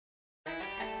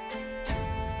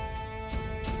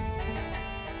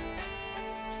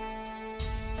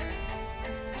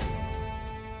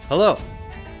Hello,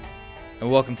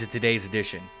 and welcome to today's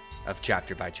edition of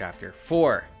Chapter by Chapter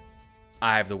for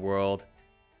Eye of the World.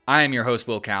 I am your host,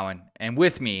 Will Cowan, and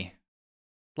with me,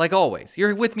 like always,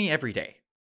 you're with me every day.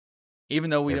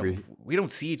 Even though we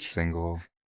don't see single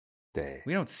day.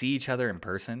 We don't see each other in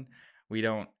person. We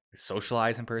don't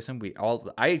socialize in person.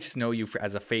 I just know you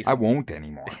as a face. I won't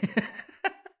anymore.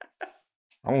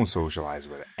 I won't socialize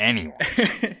with anyone.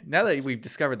 Now that we've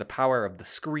discovered the power of the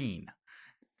screen,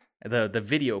 the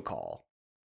video call.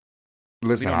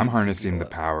 Listen, I'm harnessing the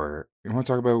power. You want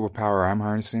to talk about what power I'm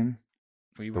harnessing?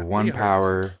 The one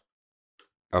power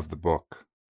of the book.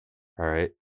 All right.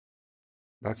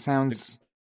 That sounds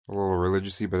a little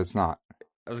religious-y, but it's not.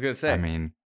 I was going to say. I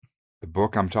mean, the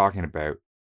book I'm talking about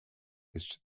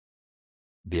is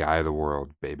The Eye of the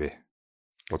World, baby.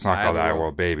 Well, it's not called The Eye of the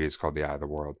World, baby. It's called The Eye of the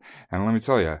World. And let me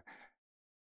tell you,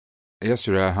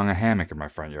 yesterday I hung a hammock in my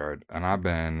front yard, and I've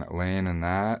been laying in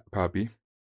that puppy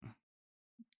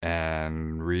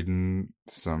and reading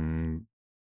some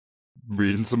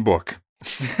book.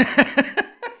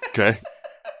 Okay?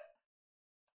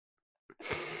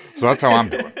 So that's how I'm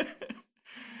doing.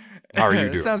 How are you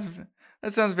doing?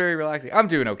 That sounds very relaxing. I'm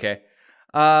doing okay.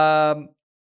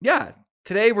 Yeah.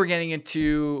 Today we're getting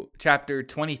into chapter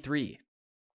 23.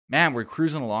 Man, we're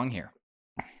cruising along here.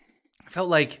 I felt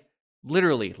like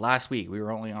literally last week we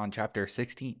were only on chapter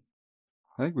 16.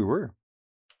 I think we were.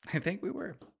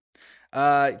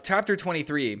 Chapter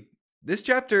 23. This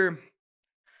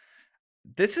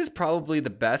is probably the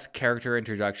best character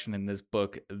introduction in this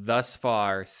book thus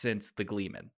far since the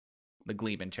Gleeman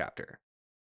chapter.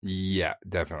 Yeah,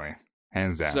 definitely.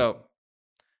 Hands down.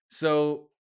 So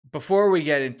before we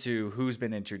get into who's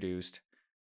been introduced,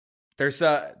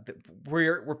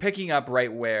 we're picking up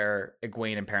right where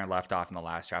Egwene and Perrin left off in the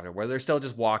last chapter, where they're still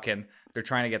just walking. They're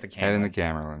trying to get the camera. Head in the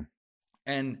Camerlin.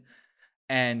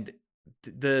 And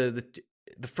the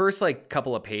first like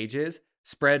couple of pages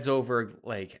spreads over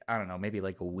like, I don't know, maybe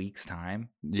like a week's time.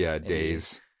 Yeah,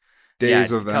 days.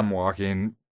 Days of them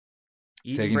walking,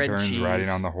 taking turns cheese. riding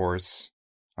on the horse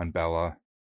on Bella,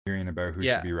 hearing about who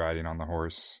should be riding on the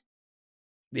horse.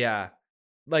 Yeah.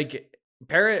 Like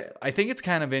Parrot, I think it's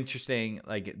kind of interesting.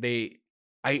 Like in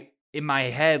my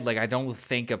head, like I don't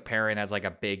think of Perrin as like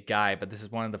a big guy, but this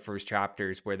is one of the first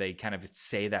chapters where they kind of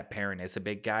say that Perrin is a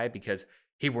big guy because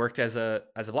he worked as a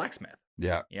blacksmith.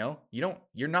 Yeah. You know,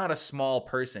 you're not a small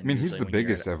person. I mean, he's the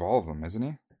biggest of all of them, isn't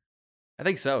he? I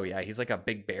think so. Yeah. He's like a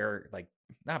big bear, like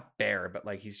not bear, but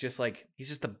like, he's just a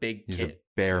big He's kid. a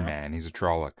bear man. He's a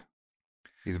Trolloc.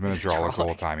 He's been a Trolloc the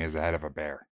whole time. He's the head of a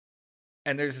bear.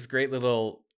 And there's this great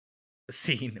little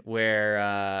scene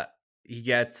where he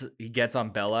gets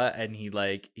on Bella and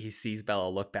he sees Bella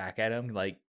look back at him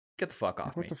like, get the fuck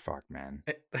off me. What the fuck, man?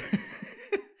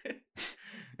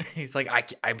 He's like,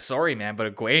 I'm sorry, man,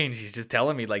 but Egwene, she's just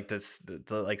telling me like this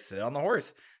to like sit on the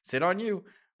horse, sit on you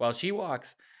while she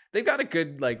walks. They've got a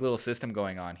good like little system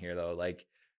going on here though. Like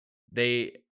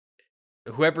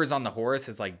whoever's on the horse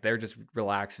is like they're just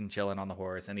relaxing, chilling on the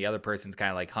horse, and the other person's kind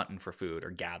of like hunting for food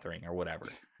or gathering or whatever.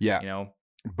 Yeah, you know.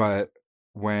 But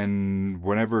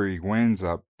whenever Egwene's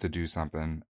up to do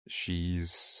something, she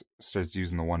starts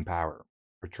using the one power,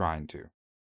 or trying to,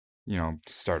 to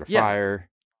start a fire.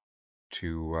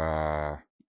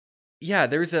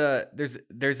 There's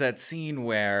that scene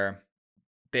where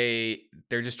they're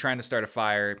just trying to start a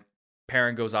fire.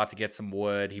 Perrin goes off to get some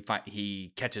wood.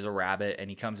 He catches a rabbit and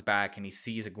he comes back and he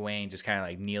sees Egwene just kind of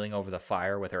like kneeling over the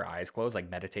fire with her eyes closed,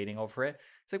 like meditating over it.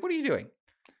 He's like, "What are you doing?"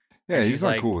 Yeah, he's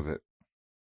not cool with it.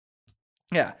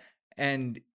 Yeah,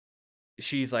 and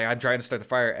she's like, "I'm trying to start the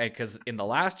fire," because in the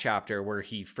last chapter where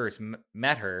he first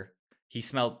met her, he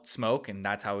smelled smoke, and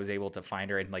that's how he was able to find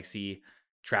her and like see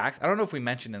tracks. I don't know if we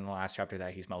mentioned in the last chapter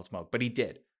that he smelled smoke, but he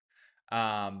did.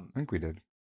 I think we did.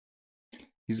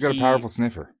 He's got a powerful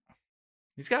sniffer.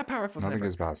 He's got a powerful sniffer. Nothing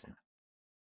is possible.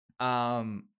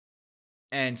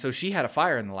 And so she had a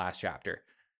fire in the last chapter,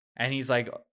 and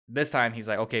this time he's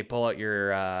like, okay, pull out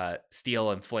your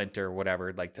steel and flint or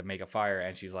whatever, like to make a fire.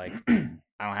 And she's like, I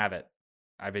don't have it.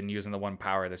 I've been using the one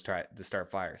power to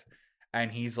start fires.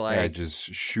 And he's like, yeah, just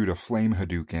shoot a flame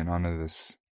Hadouken onto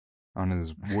this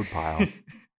wood pile.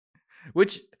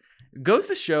 Which goes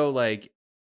to show like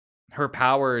her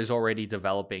power is already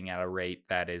developing at a rate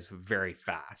that is very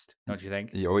fast, don't you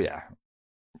think? Oh yeah,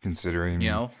 considering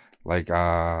like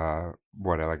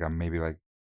maybe like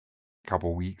a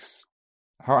couple weeks.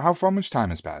 How much time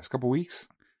has passed? A couple weeks?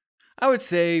 I would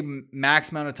say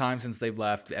max amount of time since they've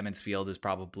left Emmons Field is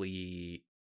probably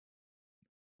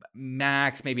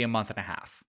max maybe a month and a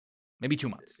half, maybe 2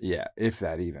 months. Yeah, if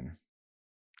that even.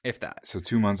 If that. So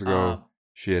 2 months ago,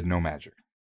 she had no magic.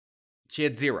 She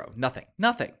had zero, nothing,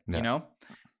 Yeah.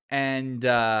 And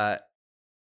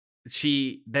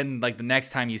she then, like, the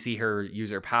next time you see her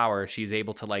use her power, she's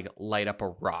able to, like, light up a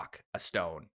rock, a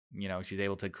stone. She's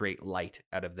able to create light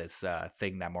out of this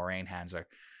thing that Moraine hands her.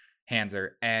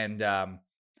 And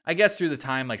I guess through the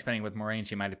time, like, spending with Moraine,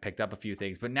 she might have picked up a few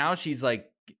things. But now she's like,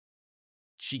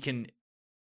 she can,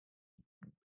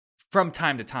 from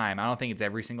time to time, I don't think it's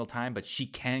every single time, but she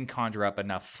can conjure up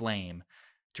enough flame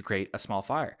to create a small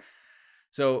fire.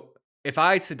 So if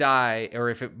Aes Sedai, or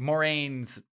if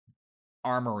Moraine's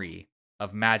armory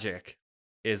of magic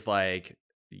is like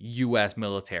U.S.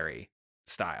 military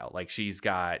style, like she's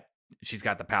got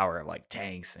the power of like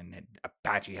tanks and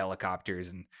Apache helicopters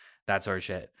and that sort of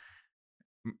shit.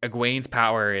 Egwene's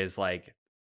power is like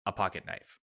a pocket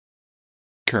knife.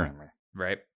 Currently.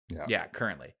 Right? Yeah. Yeah,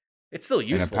 currently. It's still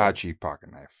useful. An Apache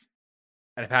pocket knife.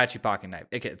 An Apache pocket knife.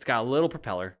 It's got a little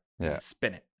propeller. Yeah.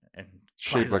 Spin it. And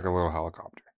shaped like a little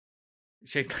helicopter.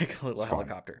 Shaped like a little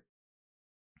helicopter.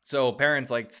 So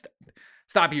parents like,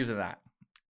 stop using that.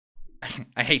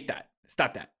 I hate that.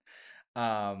 Stop that.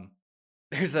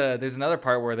 There's another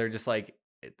part where they're just like,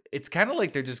 it's kind of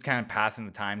like they're just kind of passing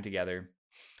the time together.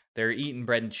 They're eating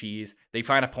bread and cheese. They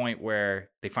find a point where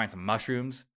they find some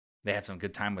mushrooms. They have some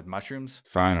good time with mushrooms.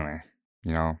 Finally.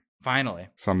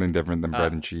 Something different than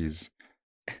bread and cheese.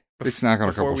 They snack on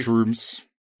a couple shrooms.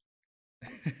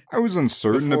 I was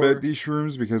uncertain about these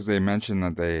shrooms because they mentioned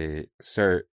that they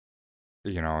start,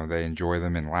 they enjoy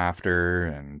them in laughter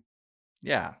and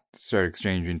start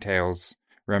exchanging tales,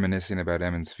 reminiscing about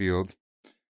Emmons Field.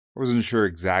 I wasn't sure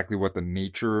exactly what the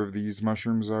nature of these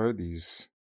mushrooms are. These,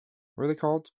 what are they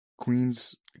called?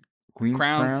 Queen's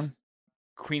Crown?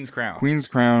 Queen's Crown. Queen's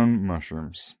Crown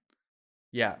mushrooms.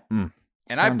 Yeah. And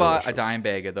I bought a dime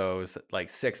bag of those like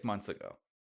 6 months ago.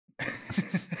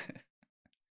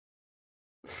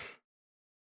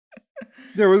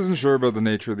 Yeah, I wasn't sure about the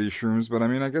nature of these shrooms, but I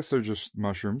mean, I guess they're just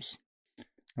mushrooms.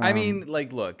 I mean,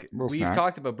 like, look, we've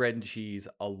talked about bread and cheese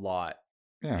a lot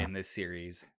in this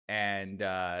series, and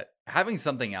having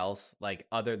something else, like,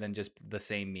 other than just the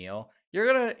same meal, you're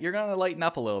gonna lighten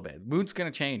up a little bit. Mood's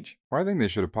gonna change. Well, I think they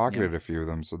should have pocketed a few of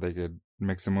them so they could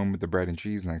mix them in with the bread and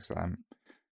cheese next time,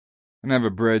 and have a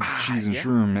bread, cheese, and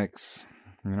shroom mix.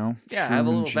 Yeah, shroom have a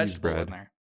little vegetable bread in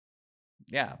there.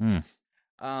 Yeah.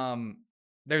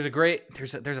 There's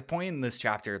a point in this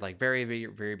chapter, like very, very,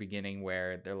 very beginning,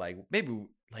 where they're like, maybe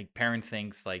like Perrin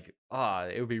thinks like,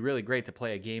 it would be really great to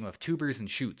play a game of tubers and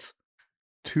shoots.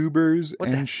 Tubers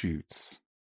and shoots.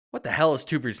 What the hell is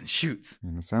tubers and shoots?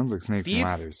 It sounds like snakes and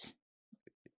ladders.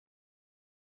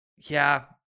 Yeah,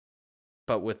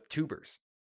 but with tubers.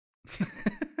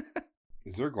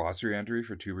 Is there a glossary entry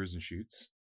for tubers and shoots?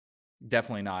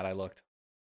 Definitely not. I looked.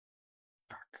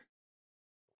 Fuck.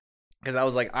 Because I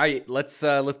was like, let's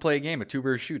play a game of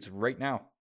tubers shoots right now.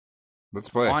 Let's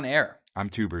play on air. I'm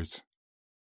tubers.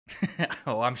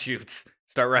 Oh, I'm shoots.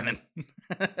 Start running.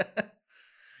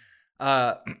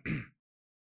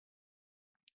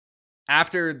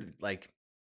 After like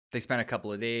they spent a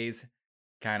couple of days,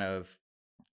 kind of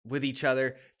with each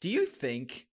other, do you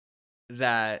think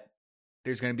that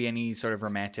there's going to be any sort of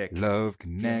romantic love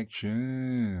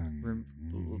connection?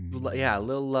 A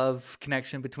little love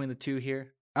connection between the two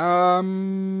here.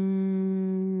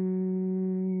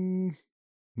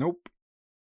 Nope.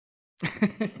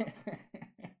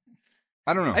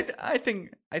 I don't know. I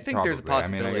think Probably. There's a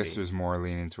possibility. I guess there's more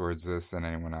leaning towards this than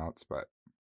anyone else, but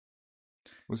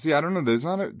we'll see. I don't know. There's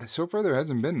not so far. There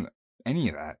hasn't been any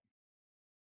of that.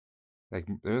 Like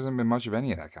there hasn't been much of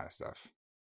any of that kind of stuff.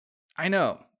 I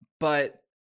know, but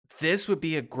this would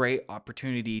be a great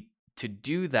opportunity to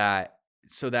do that,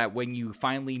 so that when you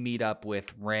finally meet up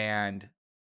with Rand,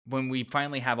 when we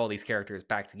finally have all these characters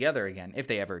back together again, if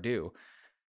they ever do,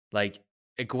 like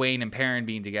Egwene and Perrin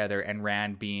being together and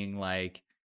Rand being like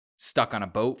stuck on a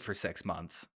boat for 6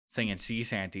 months singing sea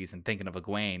shanties and thinking of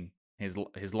Egwene,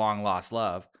 his long lost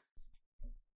love,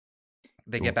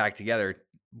 they get back together.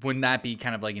 Wouldn't that be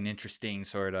kind of like an interesting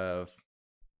sort of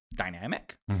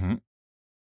dynamic? Mm-hmm.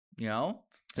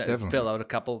 Definitely. Fill out a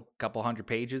couple 100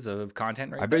 pages of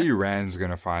content right I bet you Rand's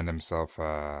gonna find himself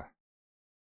I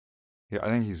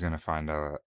think he's gonna find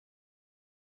a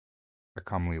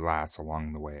comely lass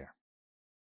along the way.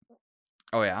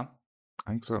 Oh yeah?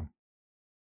 I think so.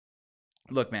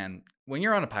 Look, man, when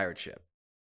you're on a pirate ship,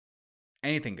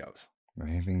 anything goes.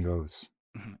 Anything goes.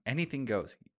 Anything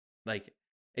goes. Like,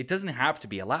 it doesn't have to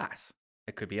be a lass.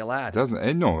 It could be a lad. It doesn't.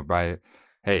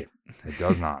 It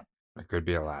does not. It could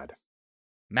be a lad.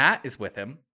 Matt is with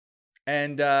him,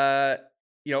 and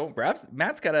perhaps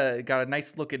Matt's got a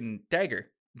nice looking dagger.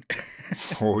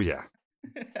 Oh yeah.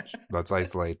 Let's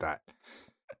isolate that.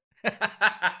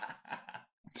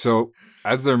 So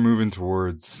as they're moving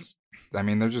towards, I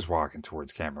mean, they're just walking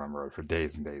towards Camerlin Road for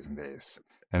days and days and days.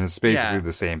 And it's basically Yeah.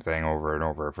 the same thing over and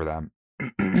over for them.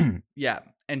 Yeah.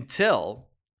 Until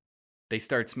they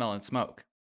start smelling smoke.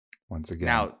 Once again,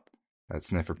 Now, that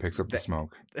sniffer picks up the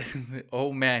smoke.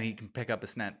 Oh man, he can pick up a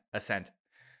scent.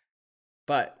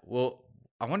 But well,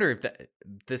 I wonder if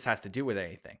this has to do with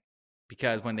anything,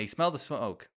 because when they smell the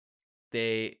smoke,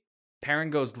 Perrin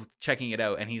goes checking it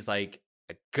out, and he's like,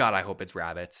 "God, I hope it's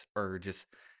rabbits, or just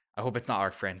I hope it's not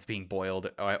our friends being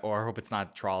boiled, or I hope it's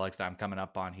not Trollocs that I'm coming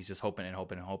up on." He's just hoping and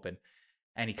hoping and hoping,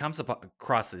 and he comes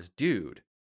across this dude,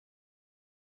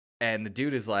 and the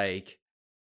dude is like,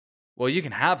 "Well, you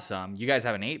can have some. You guys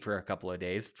haven't ate for a couple of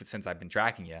days since I've been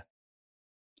tracking you."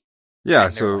 Yeah.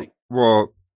 And they're So, like,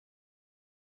 well,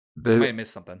 "I might have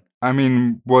missed something." I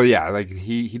mean, well, yeah, like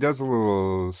he does a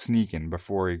little sneaking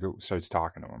before he starts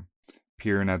talking to him,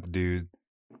 peering at the dude,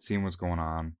 seeing what's going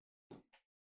on.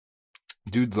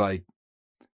 Dude's like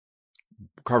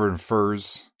covered in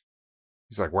furs.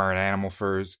 He's like wearing animal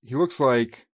furs. He looks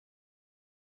like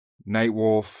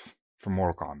Nightwolf from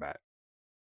Mortal Kombat.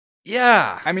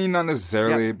 Yeah. I mean, not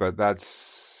necessarily, Yep. but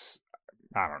that's,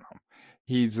 I don't know.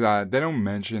 He's they don't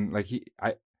mention like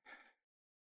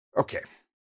okay.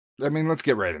 I mean, let's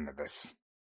get right into this.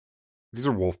 These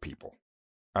are wolf people.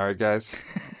 All right, guys.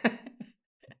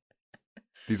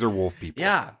 These are wolf people.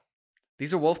 Yeah.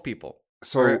 These are wolf people.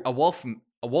 So or a wolf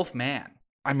man.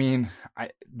 I mean,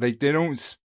 they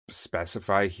don't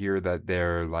specify here that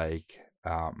they're like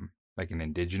an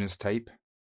indigenous type.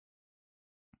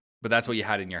 But that's what you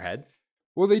had in your head?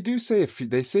 Well, they do say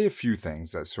they say a few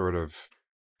things that sort of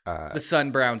the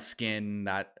sun brown skin,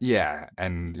 that yeah,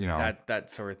 and that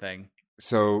sort of thing.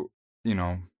 So,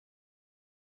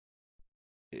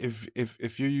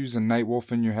 if you're using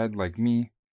Nightwolf in your head like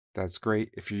me, that's great.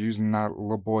 If you're using that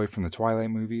little boy from the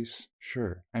Twilight movies,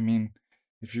 sure. I mean,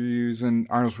 if you're using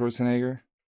Arnold Schwarzenegger,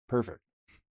 perfect.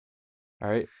 All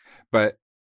right? But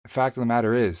the fact of the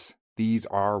matter is, these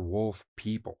are wolf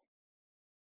people.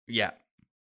 Yeah.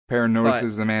 Perrin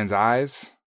notices the man's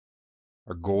eyes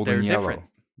are golden yellow. Different.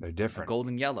 They're different. They're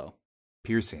golden yellow.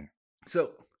 Piercing.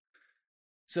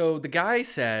 So the guy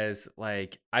says,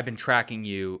 like, I've been tracking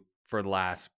you for the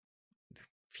last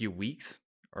few weeks,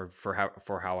 or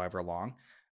for however long.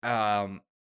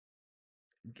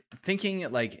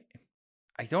 Thinking, like,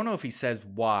 I don't know if he says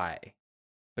why,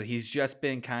 but he's just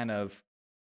been kind of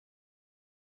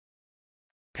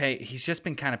paying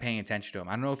attention to him.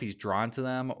 I don't know if he's drawn to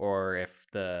them, or if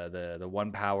the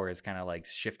one power is kind of like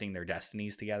shifting their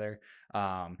destinies together.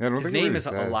 His name is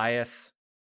Elias.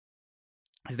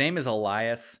 His name is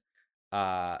Elias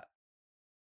Machera.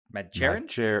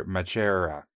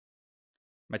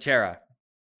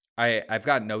 I've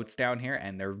got notes down here,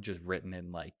 and they're just written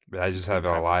in like. I just have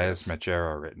Elias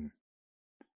Machera written.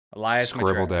 Elias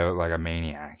scribbled out like a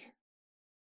maniac.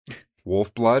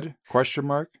 Wolfblood? ?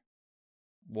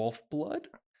 Wolfblood?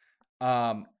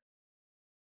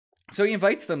 So he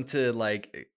invites them to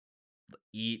like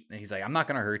eat, and he's like, "I'm not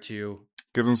gonna hurt you."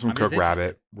 Give them some cooked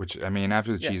rabbit, which I mean,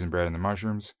 after the cheese and bread and the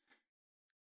mushrooms.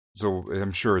 So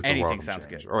I'm sure it's anything a welcome sounds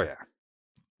change. good. Oh yeah,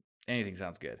 anything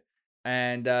sounds good.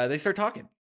 And they start talking,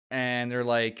 and they're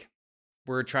like,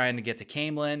 "We're trying to get to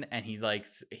Camelin," and he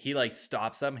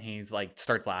stops them. And he's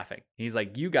starts laughing. He's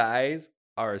like, "You guys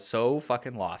are so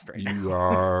fucking lost right now. You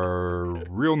are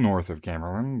real north of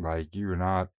Camerlin. Like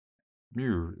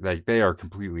they are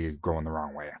completely going the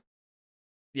wrong way.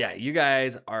 Yeah, you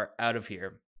guys are out of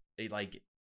here. Like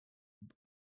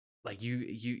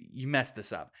you messed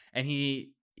this up." And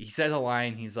he says a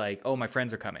line. He's like, "Oh, my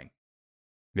friends are coming."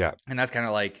 Yeah. And that's kind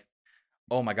of like,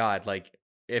 oh my God, like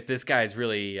if this guy's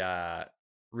really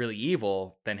really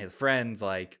evil, then his friends,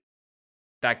 like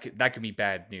that could be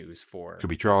bad news for. Could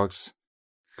be Trollocs.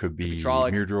 Could be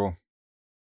Myrddraal.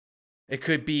 It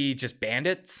could be just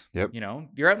bandits. Yep.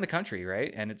 You're out in the country,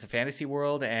 right? And it's a fantasy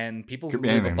world, and people could who be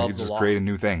live anything. above They could the just law. create a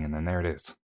new thing, and then there it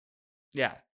is.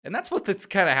 Yeah. And that's what's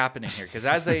kind of happening here, because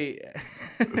as they,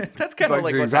 that's kind of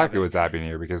like exactly what's happening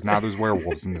here, because now there's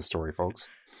werewolves in this story, folks.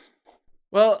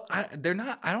 Well, they're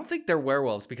not. I don't think they're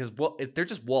werewolves, because they're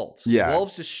just wolves. Yeah,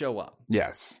 wolves just show up.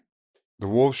 Yes, the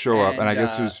wolves show up, and I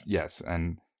guess there's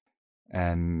and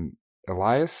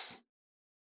Elias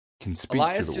can speak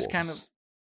to the wolves. Kind of,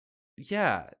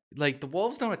 yeah, like the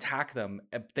wolves don't attack them;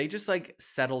 they just like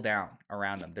settle down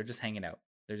around them. They're just hanging out.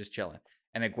 They're just chilling.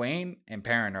 And Egwene and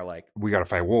Perrin are like, "We gotta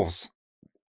fight wolves.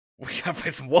 We gotta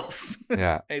fight some wolves."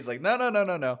 Yeah. And he's like,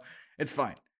 No. It's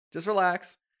fine. Just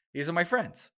relax. These are my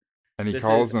friends. And he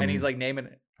calls them. And he's like naming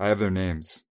it. I have their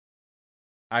names.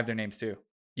 I have their names too.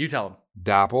 You tell them.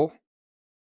 Dapple,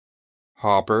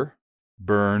 Hopper,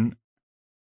 Burn,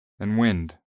 and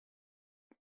Wind.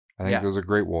 I think Yeah. those are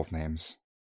great wolf names.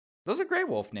 Those are great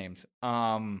wolf names.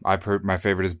 My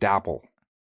favorite is Dapple.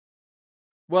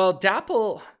 Well,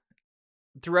 Dapple,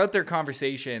 throughout their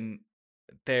conversation,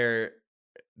 they're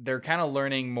kind of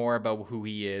learning more about who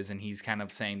he is, and he's kind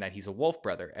of saying that he's a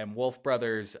Wolfbrother. And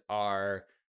Wolfbrothers are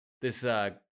this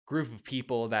group of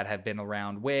people that have been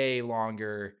around way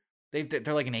longer.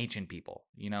 They're like an ancient people,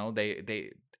 you know.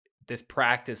 They this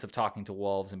practice of talking to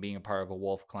wolves and being a part of a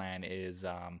wolf clan is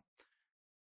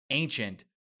ancient,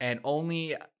 and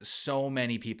only so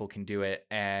many people can do it.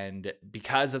 And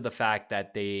because of the fact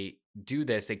that they do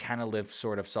this, they kind of live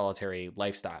sort of solitary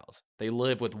lifestyles. They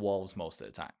live with wolves most of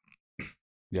the time.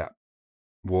 Yeah.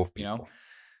 Wolf You people. know?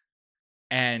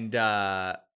 And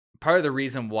part of the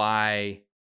reason why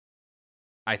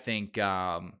I think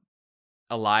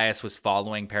Elias was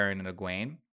following Perrin and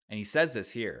Egwene, and he says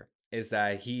this here, is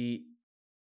that he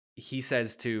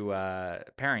says to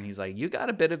Perrin, he's like, you got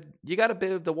a bit of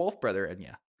the Wolfbrother in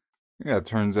you. Yeah, it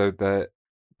turns out that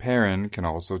Perrin can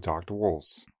also talk to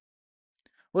wolves.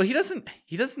 Well, he doesn't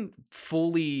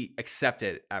fully accept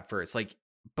it at first. Like,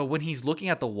 but when he's looking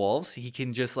at the wolves, he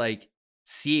can just like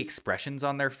see expressions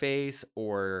on their face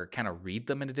or kind of read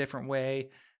them in a different way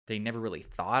they never really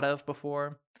thought of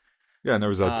before. Yeah, and there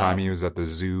was that time he was at the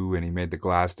zoo and he made the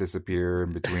glass disappear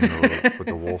in between what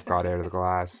the wolf got out of the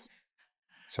glass.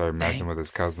 Started messing with his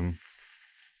cousin.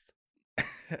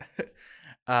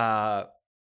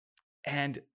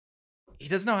 And he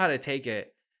doesn't know how to take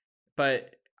it,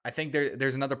 but I think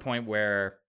there's another point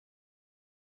where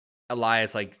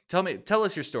Elias like, tell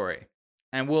us your story,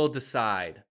 and we'll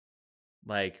decide,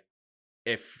 like,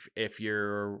 if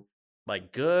you're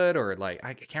like good or like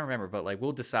I can't remember, but like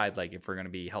we'll decide like if we're gonna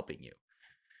be helping you.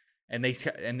 And they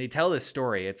tell this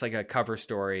story. It's like a cover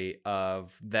story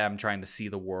of them trying to see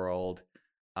the world,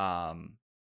 kind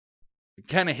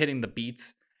of hitting the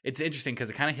beats. It's interesting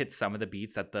because it kind of hits some of the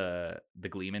beats that the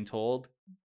Gleeman told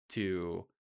to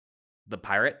the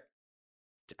pirate.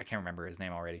 I can't remember his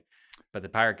name already, but the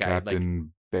pirate guy,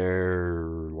 Captain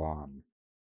Berlon.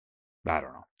 I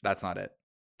don't know. That's not it.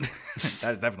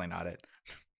 That's definitely not it.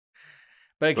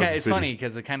 But it's funny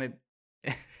because it kind of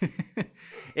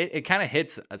it kind of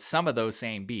hits some of those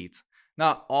same beats.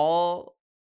 Not all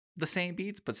the same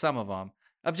beats, but some of them,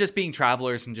 of just being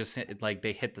travelers and just like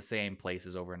they hit the same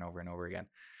places over and over and over again.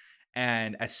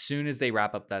 And as soon as they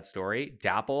wrap up that story,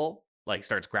 Dapple like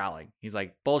starts growling. He's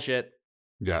like, bullshit.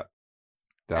 Yeah.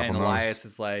 Dapple and knows. Elias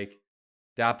is like,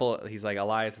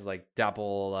 Elias is like,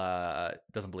 Dapple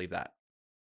doesn't believe that.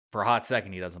 For a hot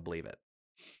second, he doesn't believe it.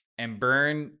 And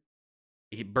Burn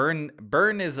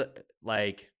is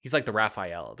like, he's like the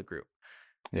Raphael of the group.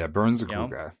 Yeah, Burn's the cool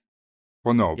guy.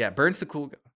 Well, no. Yeah, Burn's the cool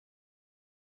guy.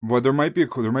 Well, there might be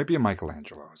a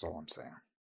Michelangelo, is all I'm saying.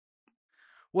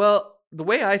 Well, the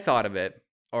way I thought of it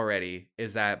already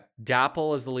is that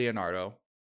Dapple is the Leonardo.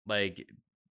 Like,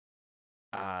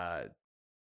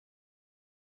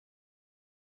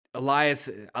 Elias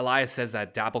says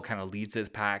that Dapple kind of leads his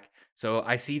pack. So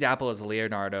I see Dapple as a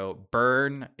Leonardo.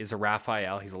 Burn is a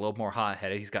Raphael. He's a little more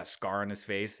hot-headed. He's got scar on his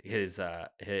face. He's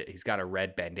got a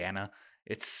red bandana.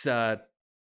 He's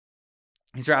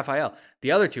Raphael.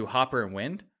 The other two, Hopper and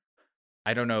Wind,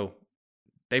 I don't know.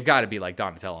 They've got to be like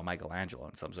Donatello and Michelangelo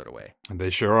in some sort of way. And they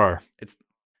sure are.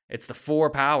 It's the four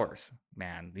powers,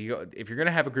 man. If you're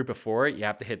gonna have a group of four, you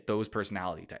have to hit those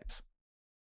personality types.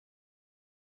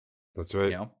 That's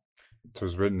right. You know? It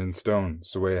was written in stone.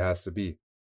 It's the way it has to be.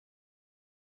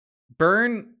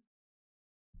 Burn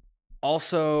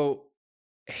also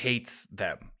hates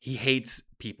them. He hates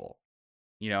people,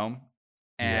 you know?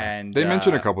 And they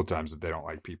mention a couple times that they don't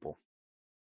like people.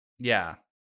 Yeah.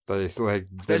 They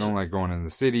don't like going in the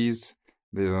cities.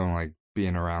 They don't like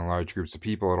being around large groups of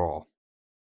people at all.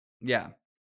 Yeah.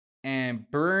 And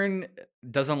Burn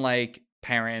doesn't like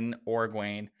Perrin or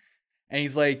Egwene. And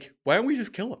he's like, why don't we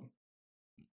just kill him?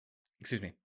 Excuse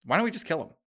me. Why don't we just kill him?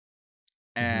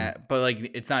 But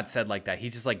like, it's not said like that. He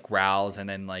just like growls, and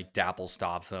then like Dapple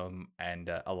stops him, and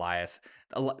Elias.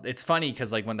 It's funny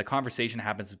because like when the conversation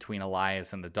happens between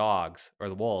Elias and the dogs or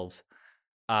the wolves,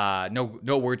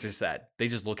 no words are said. They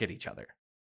just look at each other.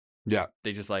 Yeah,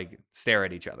 they just like stare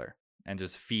at each other and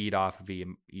just feed off of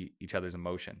each other's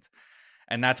emotions,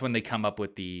 and that's when they come up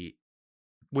with the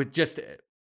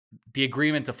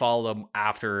agreement to follow them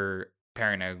after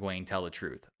Perrin and Egwene tell the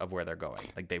truth of where they're going.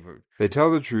 Like they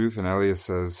tell the truth, and Elias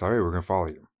says, "All right, we're gonna follow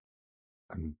you."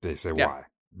 And they say why,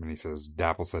 and he says,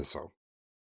 "Dapple says so."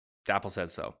 Dapple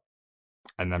says so,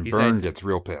 and then Burn gets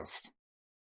real pissed.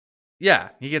 Yeah,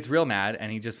 he gets real mad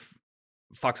and he just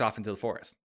fucks off into the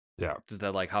forest. Yeah. Just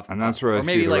that like huff and And that's puff. where I Or see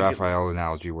maybe the like Raphael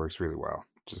analogy works really well.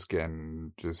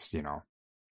 Getting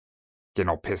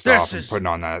all pissed this off and is putting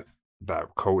on that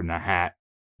coat and a hat,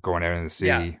 going out in the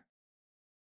yeah. city,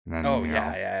 and then, Oh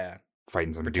yeah.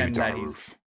 fighting some dudes Pretending on that a he's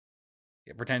roof.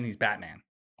 pretending he's Batman.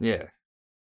 Yeah.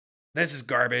 This is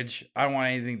garbage. I don't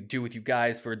want anything to do with you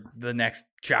guys for the next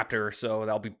chapter or so.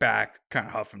 I'll be back, kind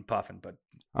of huffing puffing, but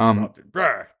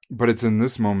But it's in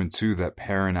this moment too that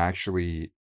Perrin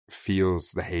actually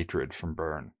feels the hatred from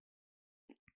Byrne.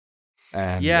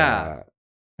 And yeah,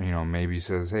 maybe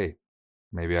says, hey,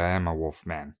 maybe I am a wolf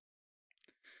man.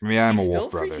 Maybe I am he's a still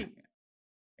wolf brother. freaking.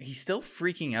 He's still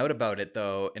freaking out about it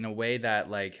though, in a way that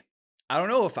like I don't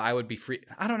know if I would be free.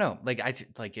 I don't know. Like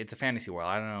it's a fantasy world.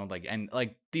 I don't know. Like and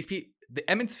like these people, the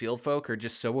Emmons Field folk are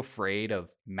just so afraid of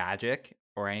magic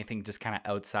or anything just kind of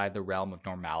outside the realm of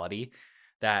normality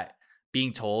that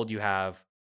being told you have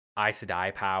Aes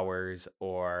Sedai powers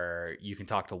or you can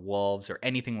talk to wolves or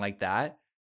anything like that,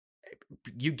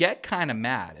 you get kind of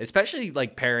mad. Especially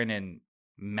like Perrin and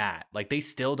Matt. Like they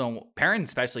still don't. Perrin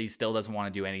especially still doesn't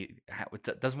want to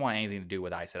doesn't want anything to do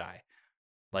with Aes Sedai.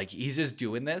 Like he's just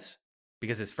doing this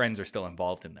because his friends are still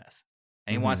involved in this,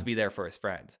 and he wants to be there for his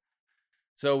friends.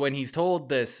 So when he's told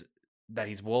this that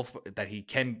he's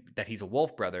a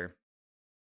wolf brother,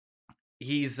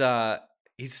 he's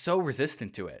so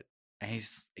resistant to it, and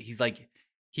he's like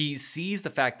he sees the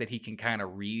fact that he can kind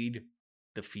of read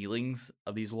the feelings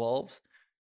of these wolves,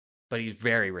 but he's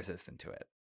very resistant to it.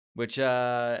 Which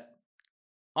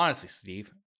honestly,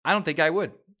 Steve, I don't think I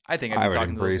would. I think I'd be I would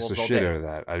talking to those embrace the wolves all shit day. out of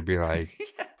that. I'd be like,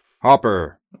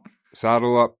 Hopper,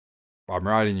 saddle up. I'm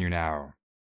riding you now.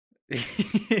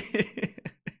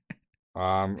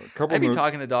 A couple I'd be notes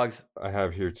talking to dogs I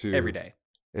have here too every day.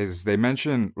 is they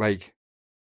mention, like,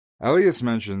 Elias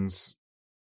mentions,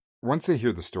 once they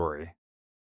hear the story,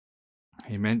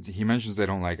 he mentions they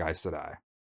don't like Aes Sedai.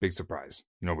 Big surprise.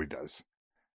 Nobody does.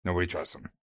 Nobody trusts him.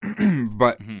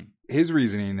 But Mm-hmm. his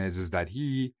reasoning is that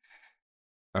he,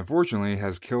 unfortunately,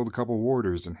 has killed a couple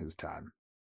warders in his time.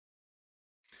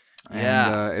 And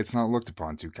Yeah. it's not looked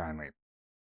upon too kindly.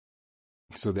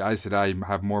 So the Aes Sedai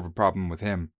have more of a problem with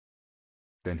him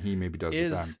than he maybe does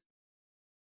with them.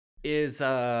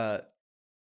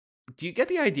 Do you get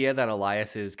the idea that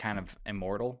Elias is kind of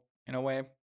immortal in a way?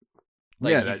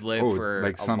 Like Yeah, he's lived for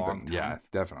like a something. long time. Yeah,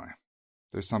 definitely.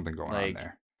 There's something going on Like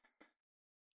there.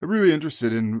 I'm really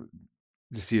interested in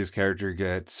to see his character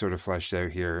get sort of fleshed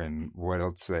out here and what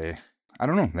else they. I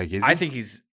don't know. Like, I think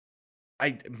I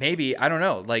don't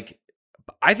know. Like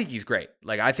I think he's great.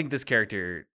 Like I think this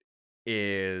character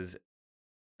is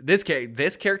this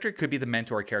character could be the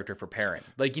mentor character for Perrin.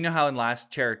 Like you know how in last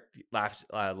chapter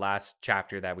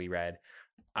that we read,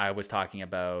 I was talking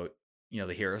about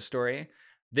the hero story.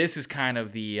 This is kind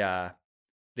of the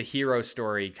hero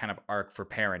story kind of arc for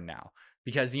Perrin now,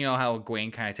 because you know how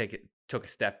Egwene kind of took a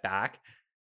step back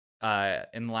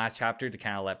in the last chapter to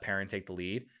kind of let Perrin take the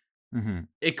lead. Mm-hmm.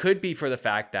 It could be for the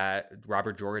fact that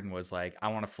Robert Jordan was like, I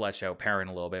want to flesh out Perrin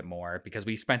a little bit more because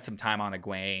we spent some time on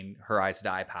Egwene, her Aes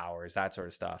Sedai powers, that sort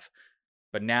of stuff.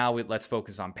 But now let's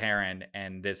focus on Perrin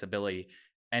and this ability.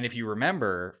 And if you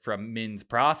remember from Min's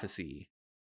prophecy,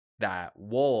 that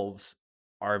wolves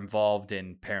are involved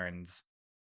in Perrin's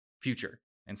future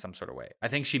in some sort of way. I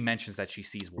think she mentions that she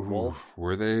sees wolf.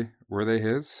 Were they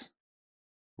his?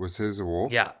 Was his a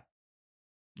wolf? Yeah.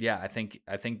 Yeah, I think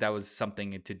that was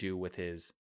something to do with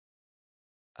his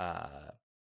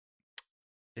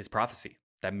prophecy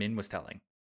that Min was telling.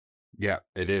 Yeah,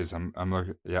 it is. I'm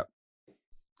looking. Yep.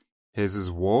 His is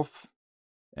wolf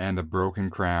and a broken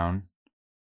crown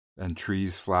and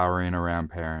trees flowering around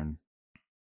Perrin.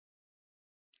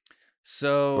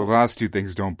 So the last two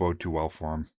things don't bode too well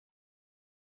for him.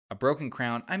 A broken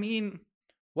crown. I mean,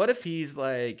 what if he's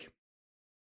like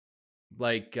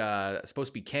supposed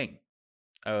to be king?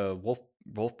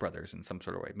 Wolf brothers in some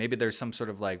sort of way. Maybe there's some sort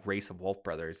of like race of wolf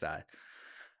brothers that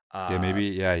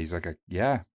he's like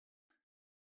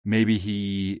maybe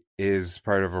he is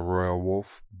part of a royal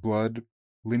wolf blood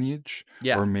lineage.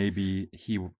 Yeah. Or maybe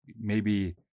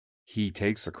he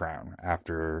takes the crown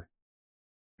after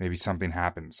maybe something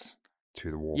happens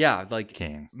to the wolf. Yeah, like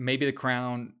king. Maybe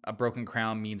a broken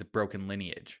crown means a broken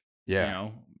lineage. Yeah.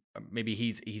 Maybe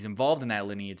he's involved in that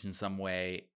lineage in some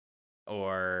way,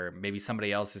 or maybe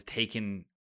somebody else has taken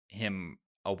him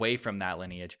away from that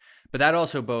lineage. But that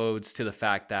also bodes to the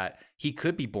fact that he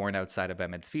could be born outside of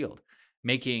Emmons Field,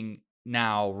 making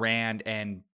now Rand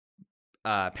and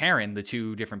Perrin the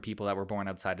two different people that were born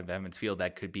outside of Emmons Field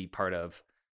that could be part of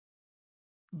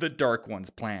the Dark One's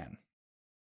plan.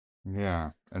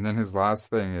 Yeah. And then his last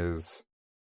thing is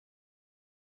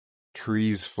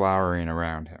trees flowering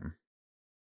around him.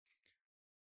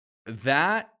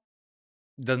 That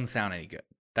doesn't sound any good.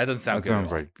 That doesn't sound good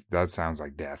at all. That sounds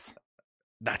like death.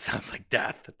 That sounds like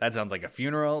death. That sounds like a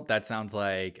funeral. That sounds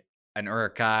like an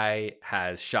Uruk-hai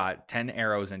has shot 10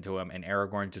 arrows into him and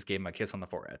Aragorn just gave him a kiss on the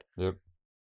forehead. Yep.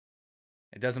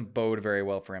 It doesn't bode very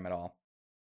well for him at all.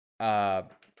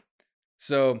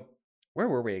 So where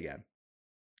were we again?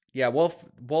 Yeah,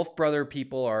 Wolfbrother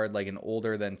people are like an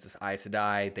older than Aes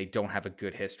Sedai. They don't have a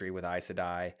good history with Aes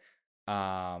Sedai.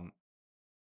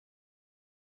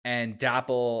 And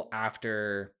Dapple,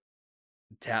 after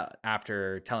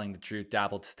telling the truth,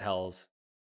 Dapple tells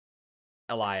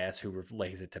Elias, who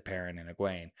relays it to Perrin and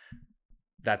Egwene,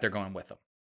 that they're going with them.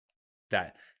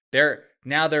 That they're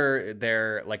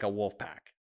like a wolf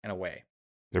pack in a way.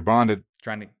 They're bonded.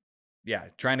 Trying to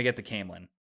get the Caemlyn.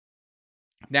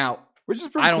 Now, which is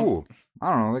pretty cool.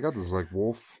 I don't know. They got this like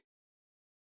wolf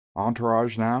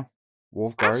entourage now.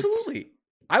 Wolf guards. Absolutely.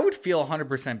 I would feel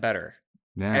 100% better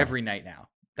every night now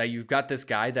that you've got this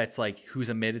guy that's like, who's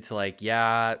admitted to like,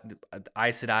 yeah,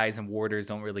 Aes Sedai and warders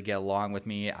don't really get along with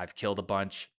me. I've killed a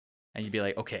bunch. And you'd be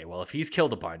like, okay, well, if he's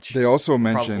killed a bunch. They also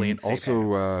mentioned,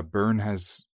 Byrne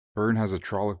has a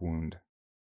Trolloc wound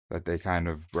that they kind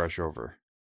of brush over.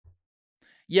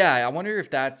 Yeah, I wonder if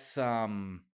that's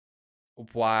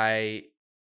why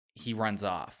he runs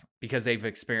off, because they've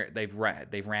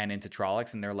ran into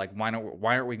Trollocs and they're like,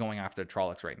 why aren't we going after the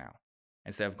Trollocs right now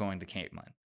instead of going to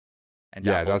Caemlyn? And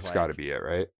yeah, that's got to be it,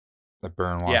 right? That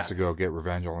Byrne wants to go get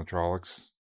revenge on the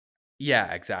Trollocs.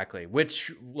 Yeah, exactly.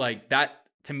 Which, like, that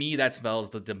to me, that spells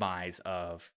the demise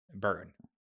of Byrne.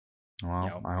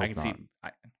 Well, I hope not.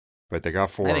 But they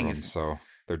got 4 of them, so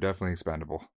they're definitely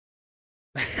expendable.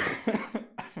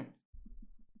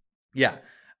 Yeah.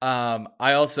 I'm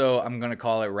going to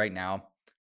call it right now.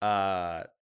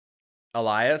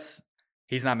 Elias,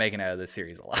 he's not making it out of this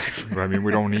series alive. I mean,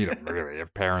 we don't need him, really.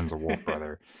 If Perrin's a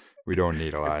Wolfbrother, we don't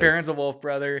need Elias. If Perrin's a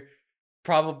Wolfbrother,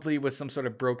 probably with some sort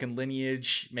of broken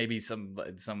lineage, maybe some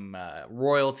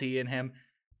royalty in him.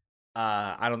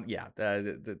 Elias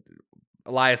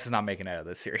is not making it out of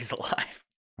this series alive.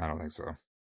 I don't think so.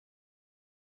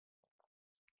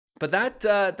 But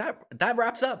that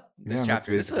wraps up this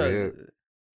chapter. That's basically it.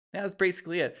 Yeah, that's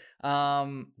basically it.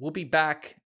 We'll be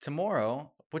back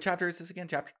tomorrow. What chapter is this again?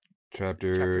 Chapter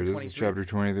This is chapter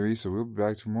 23, so we'll be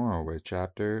back tomorrow with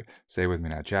chapter, say it with me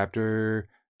now, chapter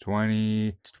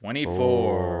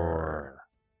 24.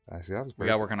 I see, that was perfect. We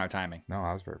gotta work on our timing. No,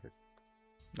 that was perfect.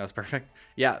 That was perfect.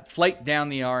 Yeah, flight down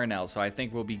the RNL. So I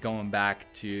think we'll be going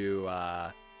back to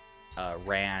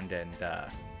Rand and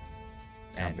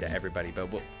everybody, but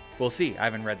we'll see. I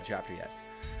haven't read the chapter yet.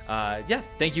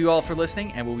 Thank you all for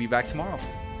listening, and we'll be back tomorrow.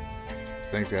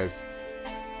 Thanks, guys.